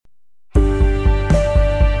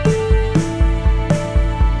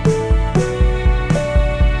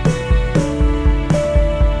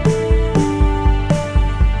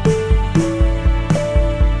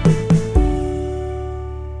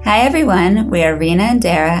Hi, everyone. We are Rena and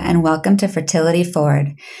Dara, and welcome to Fertility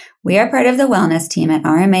Forward. We are part of the wellness team at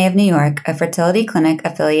RMA of New York, a fertility clinic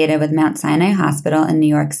affiliated with Mount Sinai Hospital in New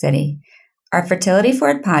York City. Our Fertility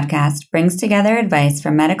Forward podcast brings together advice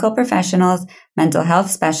from medical professionals, mental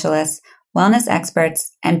health specialists, wellness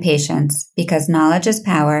experts, and patients, because knowledge is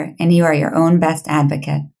power and you are your own best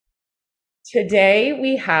advocate. Today,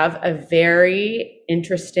 we have a very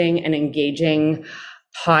interesting and engaging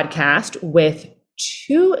podcast with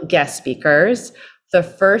two guest speakers. The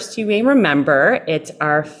first, you may remember, it's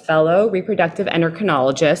our fellow reproductive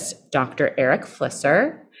endocrinologist, Dr. Eric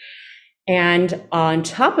Flisser. And on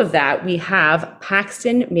top of that, we have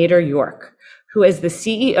Paxton Maeder York, who is the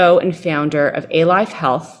CEO and founder of A-Life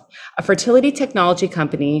Health, a fertility technology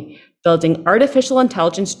company building artificial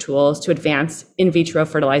intelligence tools to advance in vitro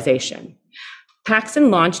fertilization.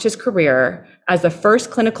 Paxton launched his career as the first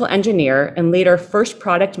clinical engineer and later first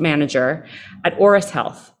product manager at Auris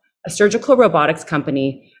Health, a surgical robotics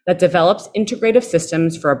company that develops integrative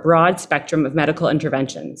systems for a broad spectrum of medical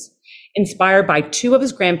interventions. Inspired by two of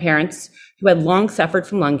his grandparents who had long suffered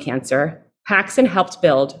from lung cancer, Paxton helped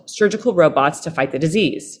build surgical robots to fight the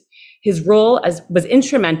disease. His role was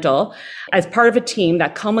instrumental as part of a team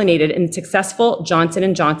that culminated in the successful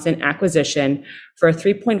Johnson & Johnson acquisition for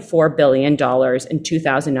 $3.4 billion in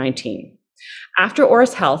 2019. After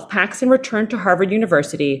Auris Health, Paxton returned to Harvard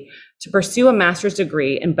University to pursue a master's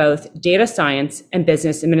degree in both data science and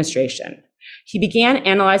business administration. He began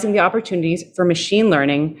analyzing the opportunities for machine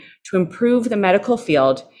learning to improve the medical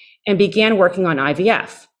field and began working on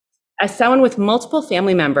IVF. As someone with multiple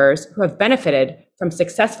family members who have benefited from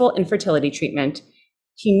successful infertility treatment,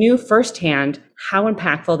 he knew firsthand how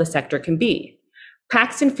impactful the sector can be.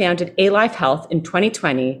 Paxton founded A-Life Health in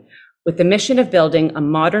 2020 with the mission of building a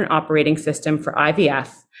modern operating system for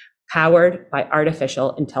IVF powered by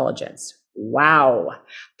artificial intelligence. Wow.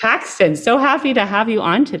 Paxton, so happy to have you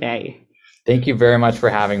on today. Thank you very much for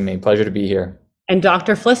having me. Pleasure to be here. And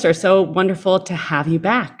Dr. Flisser, so wonderful to have you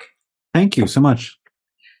back. Thank you so much.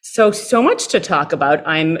 So much to talk about.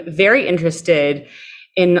 I'm very interested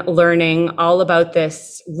in learning all about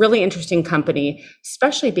this really interesting company,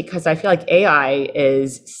 especially because I feel like AI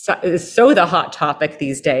is so the hot topic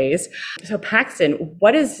these days. So Paxton,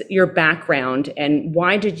 what is your background and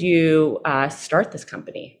why did you start this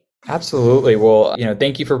company? Absolutely. Well,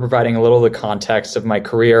 thank you for providing a little of the context of my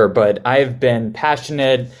career, but I've been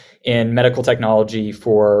passionate in medical technology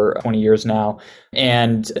for 20 years now.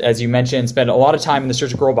 And as you mentioned, spent a lot of time in the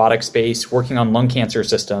surgical robotics space working on lung cancer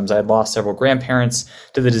systems. I had lost several grandparents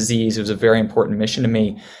to the disease. It was a very important mission to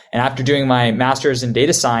me. And after doing my master's in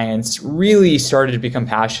data science, really started to become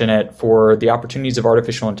passionate for the opportunities of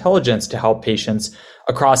artificial intelligence to help patients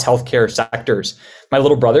across healthcare sectors. My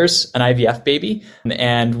little brother's an IVF baby,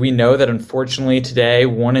 and we know that unfortunately today,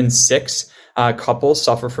 1 in 6 couples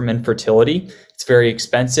suffer from infertility. It's very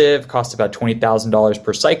expensive, costs about $20,000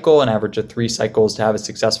 per cycle, an average of 3 cycles to have a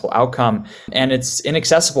successful outcome. And it's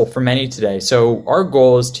inaccessible for many today. So our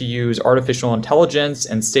goal is to use artificial intelligence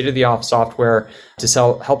and state-of-the-art software to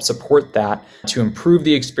help support that, to improve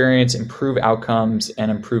the experience, improve outcomes,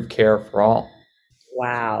 and improve care for all.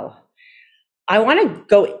 Wow. I want to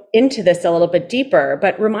go into this a little bit deeper,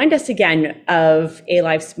 but remind us again of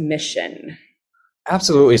A-Life's mission.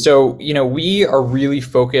 Absolutely. So, we are really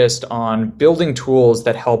focused on building tools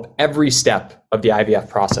that help every step of the IVF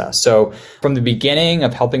process. So from the beginning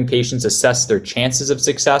of helping patients assess their chances of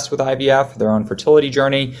success with IVF, their own fertility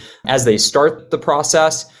journey, as they start the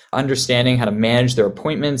process, understanding how to manage their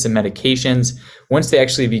appointments and medications. Once they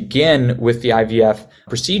actually begin with the IVF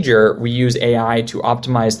procedure, we use AI to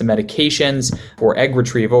optimize the medications for egg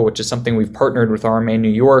retrieval, which is something we've partnered with RMA New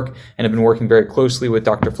York and have been working very closely with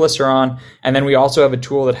Dr. Flisser on. And then we also have a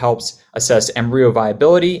tool that helps assess embryo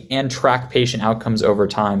viability and track patient outcomes over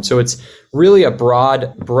time. So it's really a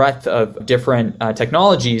broad breadth of different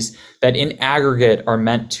technologies that in aggregate are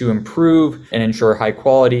meant to improve and ensure high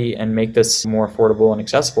quality and make this more affordable and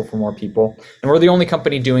accessible for more people. And we're the only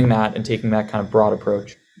company doing that and taking that kind of broad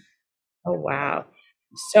approach. Oh, wow.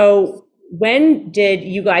 So when did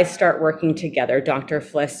you guys start working together, Dr.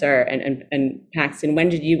 Flisser and Paxton? When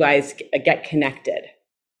did you guys get connected?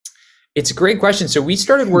 It's a great question. So we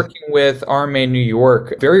started working with RMA New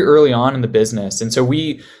York very early on in the business. And so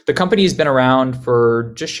the company has been around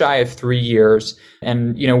for just shy of 3 years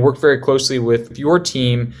and, worked very closely with your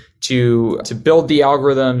team to build the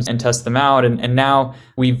algorithms and test them out. And now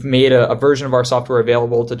we've made a version of our software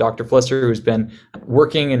available to Dr. Flisser, who's been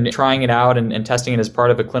working and trying it out and testing it as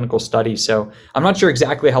part of a clinical study. So I'm not sure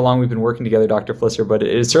exactly how long we've been working together, Dr. Flisser, but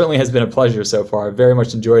it certainly has been a pleasure so far. I've very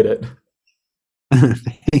much enjoyed it.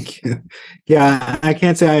 Thank you. Yeah, I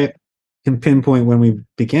can't say I can pinpoint when we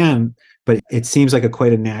began, but it seems like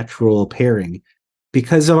quite a natural pairing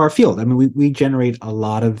because of our field. I mean, we generate a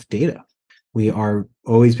lot of data. We are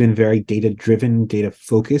always been very data driven, data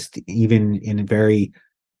focused, even in very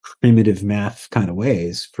primitive math kind of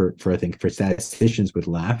ways. I think for statisticians would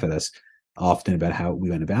laugh at us often about how we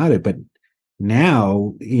went about it. But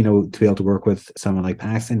now, to be able to work with someone like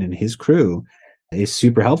Paxton and his crew is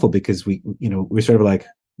super helpful because we're sort of like,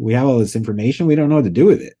 we have all this information, we don't know what to do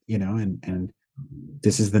with it, and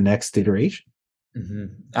this is the next iteration. Mm-hmm.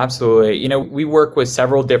 Absolutely. We work with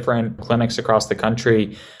several different clinics across the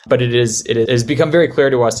country, but it has become very clear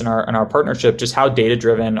to us in our partnership just how data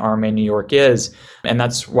driven RMA New York is. And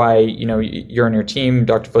that's why, you're and your team,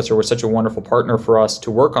 Dr. Flisser, were such a wonderful partner for us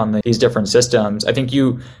to work on these different systems. I think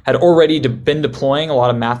you had already been deploying a lot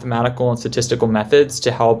of mathematical and statistical methods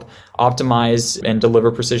to help optimize and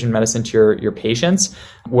deliver precision medicine to your patients.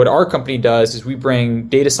 What our company does is we bring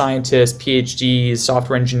data scientists, PhDs,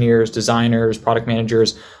 software engineers, designers, product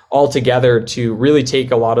managers all together to really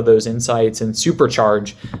take a lot of those insights and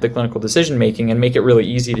supercharge the clinical decision making and make it really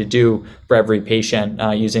easy to do for every patient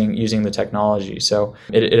using the technology. So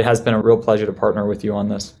it has been a real pleasure to partner with you on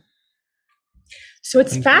this. So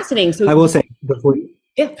it's fascinating. So I will say before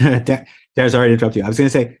yeah. There's already interrupt you. I was going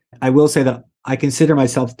to say, I will say that I consider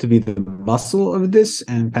myself to be the muscle of this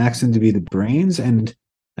and Paxton to be the brains. And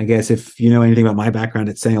I guess if you know anything about my background,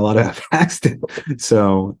 it's saying a lot about Paxton.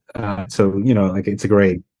 So it's a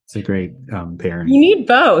great pairing. You need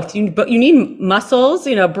both. You need muscles,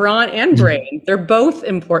 brawn and brain. They're both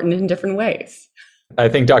important in different ways. I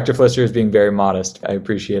think Dr. Flisser is being very modest. I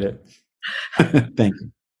appreciate it. Thank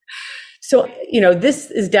you. So, this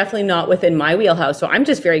is definitely not within my wheelhouse. So I'm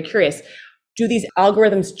just very curious. Do these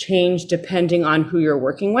algorithms change depending on who you're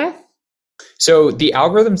working with? So the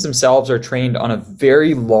algorithms themselves are trained on a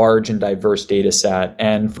very large and diverse data set.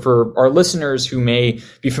 And for our listeners who may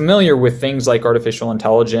be familiar with things like artificial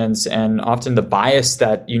intelligence and often the bias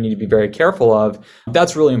that you need to be very careful of,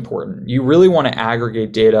 that's really important. You really want to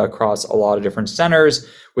aggregate data across a lot of different centers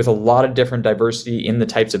with a lot of different diversity in the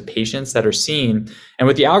types of patients that are seen. And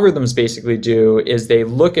what the algorithms basically do is they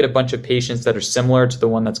look at a bunch of patients that are similar to the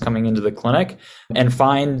one that's coming into the clinic and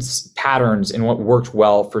finds patterns in what worked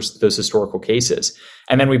well for those historical cases.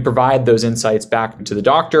 And then we provide those insights back to the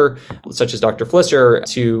doctor, such as Dr. Flisser,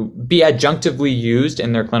 to be adjunctively used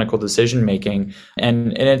in their clinical decision making.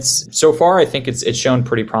 And it's so far, I think it's shown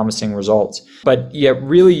pretty promising results. But yeah,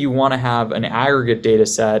 really you want to have an aggregate data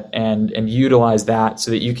set and utilize that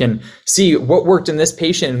so that you can see what worked in this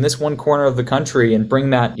patient in this one corner of the country and bring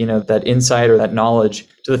that, that insight or that knowledge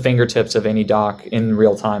to the fingertips of any doc in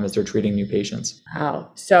real time as they're treating new patients.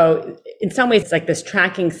 Wow. So in some ways, it's like this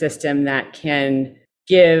tracking system that can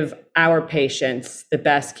give our patients the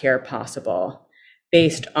best care possible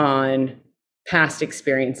based on past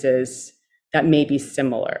experiences that may be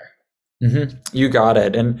similar. Mm-hmm. You got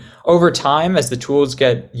it. And over time, as the tools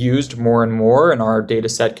get used more and more and our data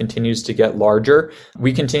set continues to get larger,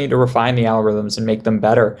 we continue to refine the algorithms and make them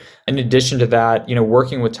better. In addition to that,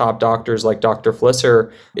 working with top doctors like Dr.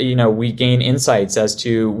 Flisser, we gain insights as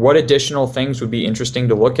to what additional things would be interesting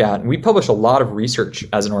to look at. And we publish a lot of research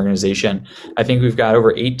as an organization. I think we've got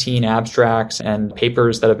over 18 abstracts and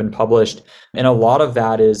papers that have been published. And a lot of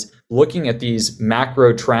that is looking at these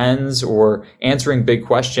macro trends or answering big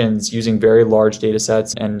questions using very large data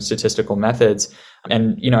sets and statistical methods.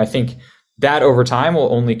 And, I think that over time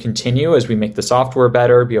will only continue as we make the software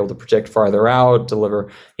better, be able to predict farther out, deliver,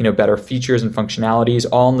 better features and functionalities,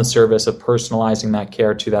 all in the service of personalizing that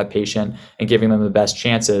care to that patient and giving them the best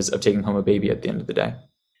chances of taking home a baby at the end of the day.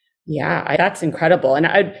 Yeah, that's incredible.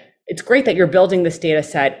 And it's great that you're building this data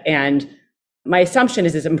set. And my assumption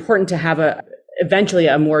is it's important to have eventually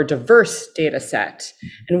a more diverse data set.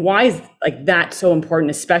 And why is that so important,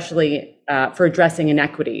 especially for addressing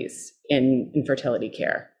inequities in infertility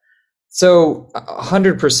care? So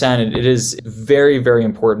 100%, it is very, very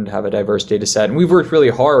important to have a diverse data set. And we've worked really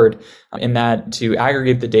hard in that to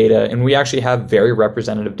aggregate the data. And we actually have very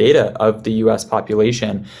representative data of the US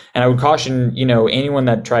population. And I would caution, anyone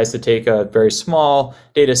that tries to take a very small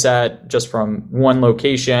data set just from one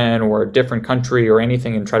location or a different country or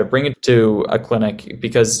anything and try to bring it to a clinic,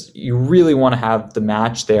 because you really want to have the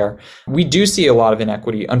match there. We do see a lot of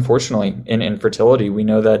inequity, unfortunately, in infertility. We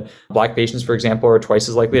know that Black patients, for example, are twice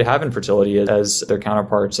as likely to have infertility infertility as their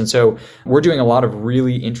counterparts. And so we're doing a lot of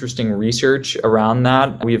really interesting research around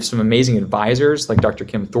that. We have some amazing advisors like Dr.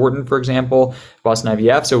 Kim Thornton, for example, Boston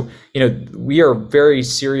IVF. So, we are very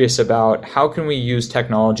serious about how can we use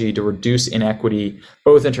technology to reduce inequity,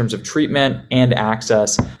 both in terms of treatment and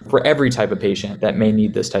access for every type of patient that may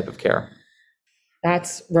need this type of care.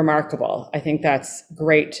 That's remarkable. I think that's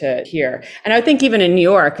great to hear. And I think even in New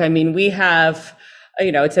York, we have,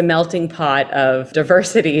 it's a melting pot of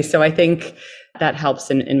diversity. So I think that helps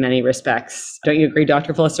in many respects. Don't you agree,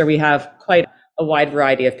 Dr. Flisser? We have quite a wide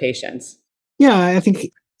variety of patients. Yeah, I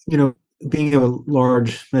think, being a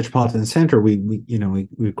large metropolitan center, we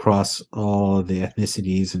cross all the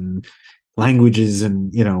ethnicities and languages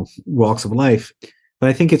and, walks of life. But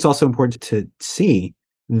I think it's also important to see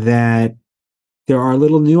that there are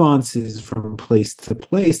little nuances from place to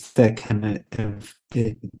place that can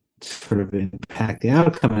sort of impact the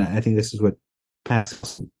outcome. And I think this is what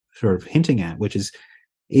Pat's sort of hinting at, which is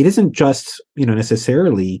it isn't just,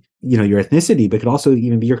 necessarily, your ethnicity, but it could also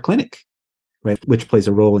even be your clinic, right? Which plays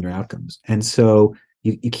a role in your outcomes. And so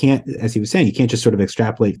you can't, as he was saying, you can't just sort of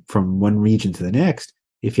extrapolate from one region to the next.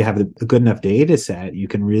 If you have a good enough data set, you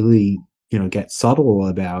can really, get subtle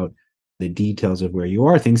about the details of where you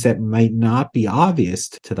are, things that might not be obvious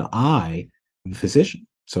to the eye of the physician.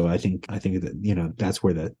 So I think that, that's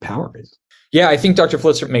where the power is. Yeah, I think Dr.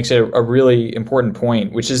 Flisser makes a really important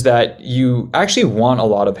point, which is that you actually want a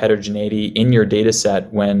lot of heterogeneity in your data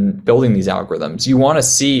set when building these algorithms. You want to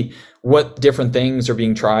see what different things are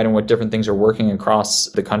being tried and what different things are working across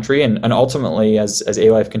the country. And ultimately, as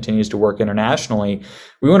A-Life continues to work internationally,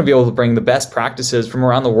 we want to be able to bring the best practices from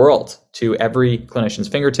around the world to every clinician's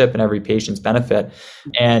fingertip and every patient's benefit.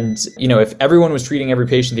 And, if everyone was treating every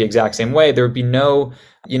patient the exact same way, there would be no,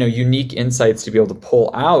 unique insights to be able to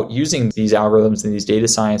pull out using these algorithms and these data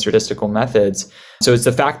science statistical methods. So it's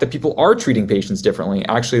the fact that people are treating patients differently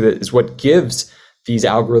actually that is what gives these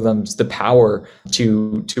algorithms the power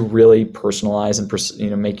to really personalize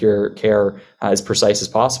and make your care as precise as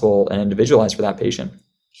possible and individualized for that patient.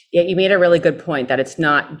 Yeah, you made a really good point that it's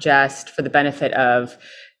not just for the benefit of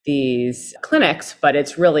these clinics, but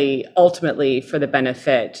it's really ultimately for the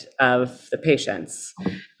benefit of the patients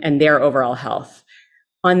and their overall health.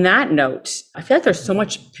 On that note, I feel like there's so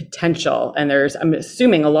much potential and I'm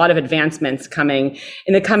assuming a lot of advancements coming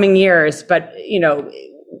in the coming years, but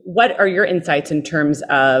what are your insights in terms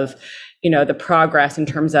of, the progress in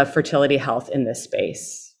terms of fertility health in this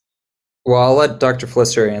space? Well, I'll let Dr.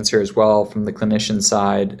 Flisser answer as well from the clinician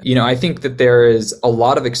side. I think that there is a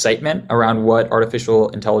lot of excitement around what artificial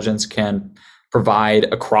intelligence can provide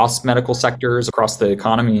across medical sectors, across the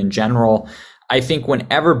economy in general. I think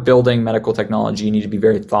whenever building medical technology, you need to be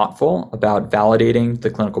very thoughtful about validating the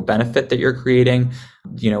clinical benefit that you're creating,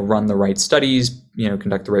 run the right studies,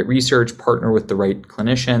 conduct the right research, partner with the right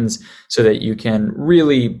clinicians so that you can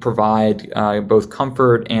really provide both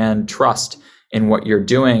comfort and trust in what you're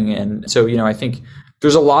doing. And so, I think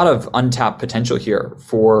there's a lot of untapped potential here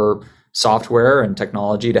for software and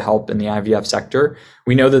technology to help in the IVF sector.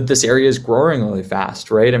 We know that this area is growing really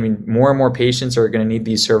fast, right? More and more patients are going to need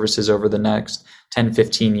these services over the next 10,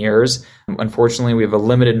 15 years. Unfortunately, we have a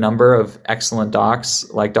limited number of excellent docs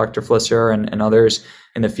like Dr. Flisser and others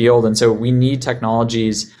in the field. And so we need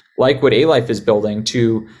technologies like what A-Life is building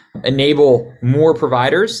to enable more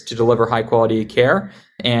providers to deliver high quality care.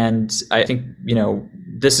 And I think,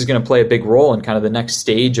 this is going to play a big role in kind of the next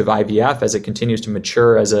stage of IVF as it continues to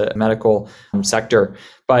mature as a medical sector.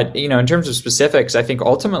 But, in terms of specifics, I think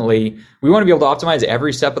ultimately we want to be able to optimize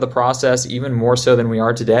every step of the process, even more so than we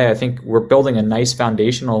are today. I think we're building a nice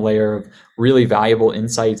foundational layer of really valuable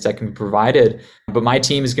insights that can be provided. But my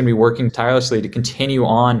team is going to be working tirelessly to continue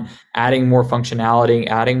on adding more functionality,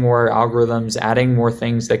 adding more algorithms, adding more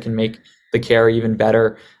things that can make the care even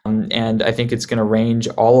better. And I think it's going to range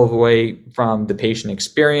all the way from the patient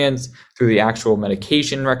experience through the actual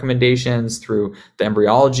medication recommendations, through the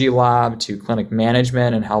embryology lab to clinic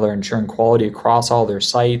management and how they're ensuring quality across all their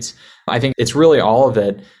sites. I think it's really all of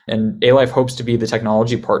it. And A-Life hopes to be the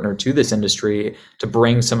technology partner to this industry to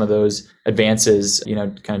bring some of those advances,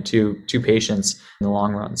 kind of to patients in the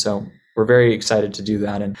long run. So we're very excited to do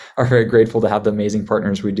that and are very grateful to have the amazing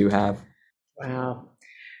partners we do have. Wow.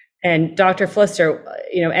 And Dr. Flisser,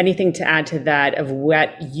 anything to add to that of what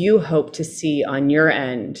you hope to see on your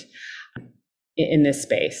end in this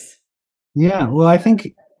space? Yeah, well, I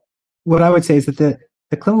think what I would say is that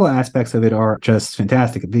the clinical aspects of it are just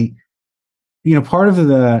fantastic. Part of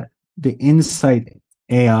the insight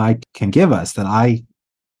AI can give us that I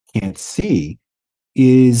can't see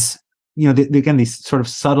is, again, these sort of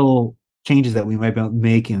subtle changes that we might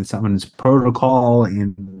make in someone's protocol,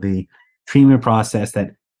 in the treatment process,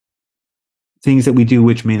 that things that we do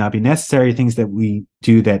which may not be necessary, things that we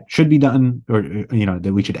do that should be done, or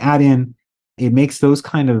that we should add in. It makes those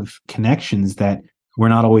kind of connections that we're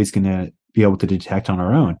not always going to be able to detect on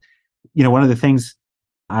our own. One of the things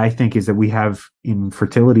I think is that we have in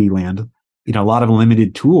fertility land, a lot of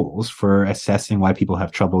limited tools for assessing why people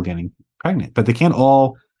have trouble getting pregnant, but they can't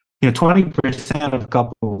all, 20% of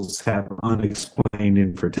couples have unexplained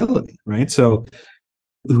infertility, right? So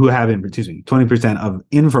 20% of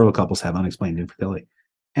infertile couples have unexplained infertility,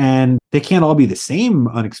 and they can't all be the same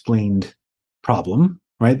unexplained problem,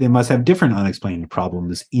 right? They must have different unexplained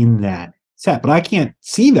problems in that set, but I can't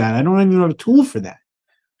see that. I don't even have a tool for that,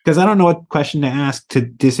 because I don't know what question to ask to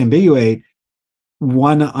disambiguate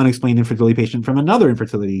one unexplained infertility patient from another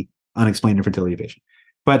unexplained infertility patient.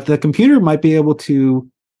 But the computer might be able to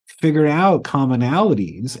figure out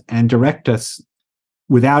commonalities and direct us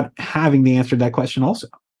without having the answer to that question also.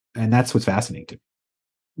 And that's what's fascinating.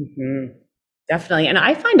 Mm-hmm. Definitely. And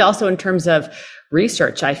I find also in terms of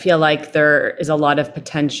research, I feel like there is a lot of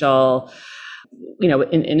potential,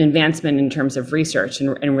 in advancement in terms of research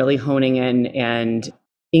and really honing in and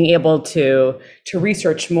being able to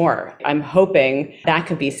research more. I'm hoping that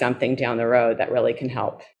could be something down the road that really can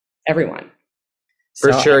help everyone.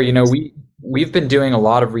 For sure. We've been doing a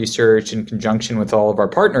lot of research in conjunction with all of our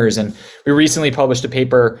partners. And we recently published a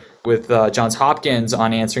paper with Johns Hopkins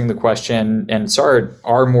on answering the question, and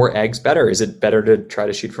are more eggs better? Is it better to try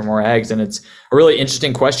to shoot for more eggs? And it's a really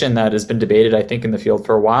interesting question that has been debated, I think, in the field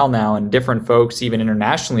for a while now. And different folks, even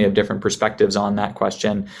internationally, have different perspectives on that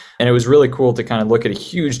question. And it was really cool to kind of look at a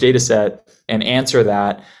huge data set and answer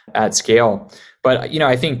that at scale. But,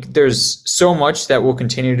 I think there's so much that will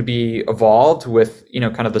continue to be evolved with,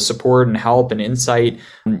 kind of the support and help and insight,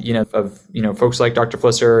 of folks like Dr.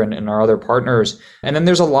 Flisser and our other partners. And then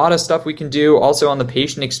there's a lot of stuff we can do also on the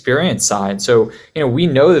patient experience side. So, we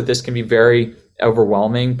know that this can be very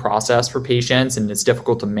overwhelming process for patients and it's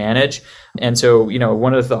difficult to manage. And so,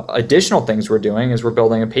 one of the additional things we're doing is we're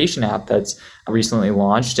building a patient app that's recently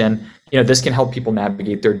launched. And, this can help people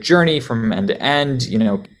navigate their journey from end to end,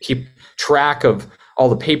 keep track of all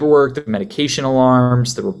the paperwork, the medication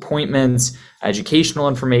alarms, the appointments, educational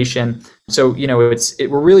information. So,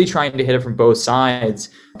 we're really trying to hit it from both sides,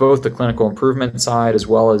 both the clinical improvement side as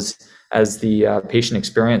well as the patient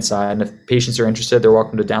experience side. And if patients are interested, they're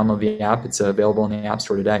welcome to download the app. It's available in the App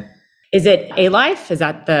Store today. Is it A-Life? Is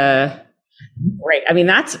that right? I mean,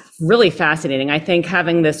 that's really fascinating. I think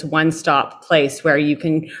having this one-stop place where you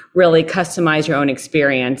can really customize your own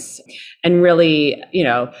experience and really,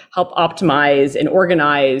 help optimize and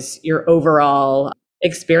organize your overall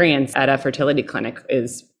experience at a fertility clinic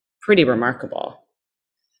is pretty remarkable.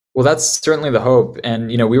 Well, that's certainly the hope. And,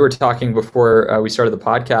 we were talking before we started the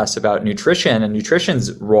podcast about nutrition and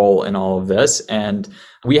nutrition's role in all of this. And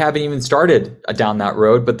we haven't even started down that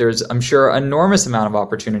road, but there's, I'm sure, an enormous amount of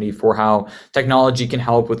opportunity for how technology can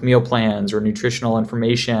help with meal plans or nutritional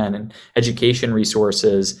information and education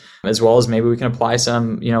resources, as well as maybe we can apply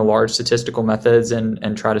some, large statistical methods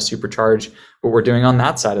and try to supercharge what we're doing on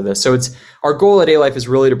that side of this. So it's our goal at A-Life is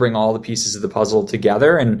really to bring all the pieces of the puzzle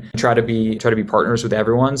together and try to be partners with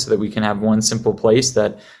everyone so that we can have one simple place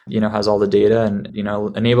that, has all the data and,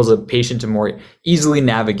 enables a patient to more easily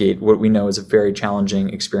navigate what we know is a very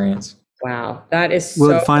challenging experience. Wow, that is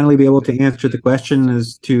Will it finally be able to answer the question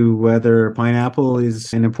as to whether pineapple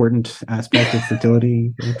is an important aspect of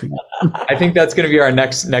fertility? I think that's going to be our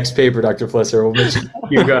next paper, Dr. Flisser. We'll make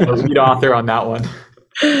you go lead author on that one.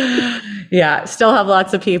 Yeah, still have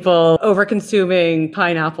lots of people over-consuming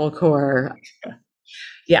pineapple core.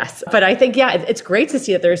 Yes, but I think, it's great to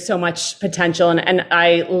see that there's so much potential. And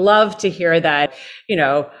I love to hear that,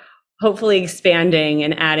 hopefully expanding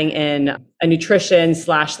and adding in a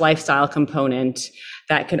nutrition/lifestyle component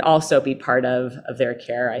that can also be part of their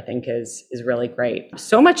care, I think is really great.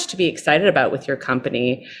 So much to be excited about with your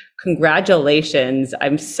company. Congratulations.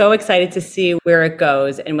 I'm so excited to see where it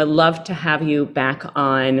goes and would love to have you back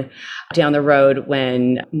on down the road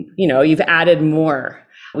when, you've added more.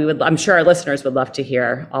 I'm sure our listeners would love to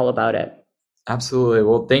hear all about it. Absolutely.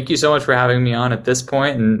 Well, thank you so much for having me on at this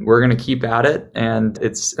point, and we're going to keep at it. And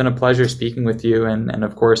it's been a pleasure speaking with you. And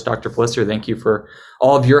of course, Dr. Flisser, thank you for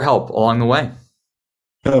all of your help along the way.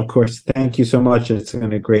 Of course. Thank you so much. It's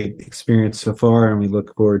been a great experience so far, and we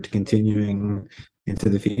look forward to continuing into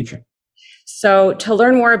the future. So to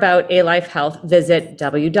learn more about A-Life Health, visit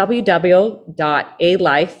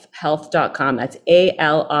www.alifehealth.com. That's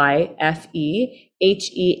ALIFE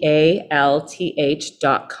HEALTH.com.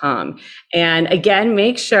 And again,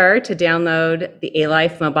 make sure to download the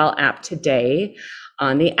A-Life mobile app today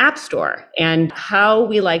on the App Store. And how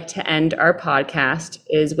we like to end our podcast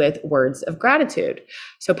is with words of gratitude.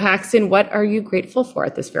 So Paxton, what are you grateful for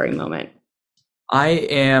at this very moment? I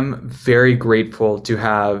am very grateful to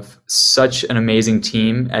have such an amazing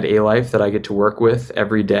team at A-Life that I get to work with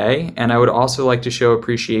every day. And I would also like to show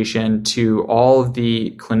appreciation to all of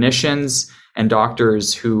the clinicians and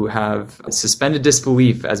doctors who have suspended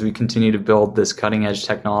disbelief as we continue to build this cutting edge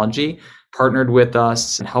technology, partnered with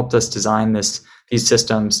us and helped us design these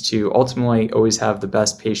systems to ultimately always have the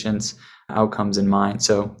best patients' outcomes in mind.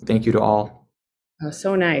 So thank you to all. Oh,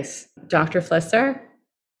 so nice. Dr. Flisser?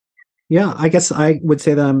 Yeah, I guess I would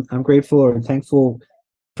say that I'm grateful or thankful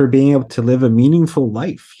for being able to live a meaningful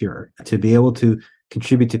life here, to be able to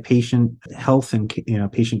contribute to patient health and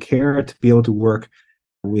patient care, to be able to work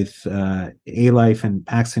with A-Life and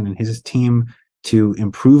Paxton and his team to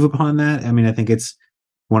improve upon that. I mean, I think it's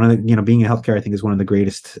one of the, being in healthcare, I think is one of the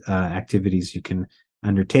greatest activities you can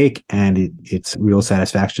undertake. And it's real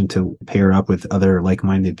satisfaction to pair up with other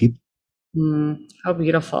like-minded people. How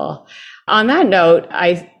beautiful. On that note,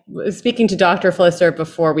 I was speaking to Dr. Flisser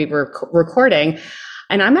before we were recording,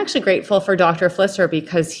 and I'm actually grateful for Dr. Flisser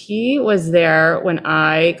because he was there when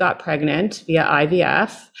I got pregnant via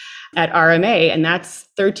IVF at RMA, and that's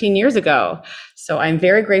 13 years ago. So I'm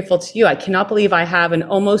very grateful to you. I cannot believe I have an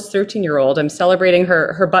almost 13-year-old. I'm celebrating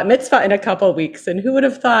her bat mitzvah in a couple of weeks, and who would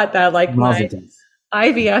have thought that my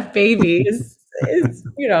IVF baby is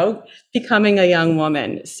becoming a young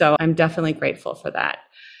woman. So I'm definitely grateful for that.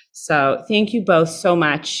 So thank you both so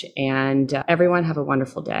much. And everyone have a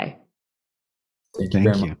wonderful day. Thank you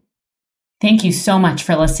very much. Thank you so much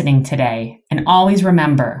for listening today. And always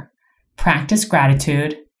remember, practice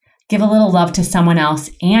gratitude, give a little love to someone else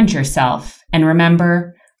and yourself. And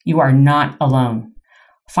remember, you are not alone.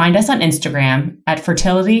 Find us on Instagram at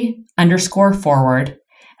fertility_forward.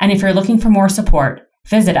 And if you're looking for more support,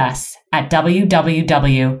 visit us at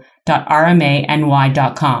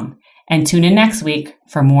www.rmany.com and tune in next week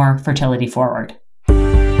for more Fertility Forward.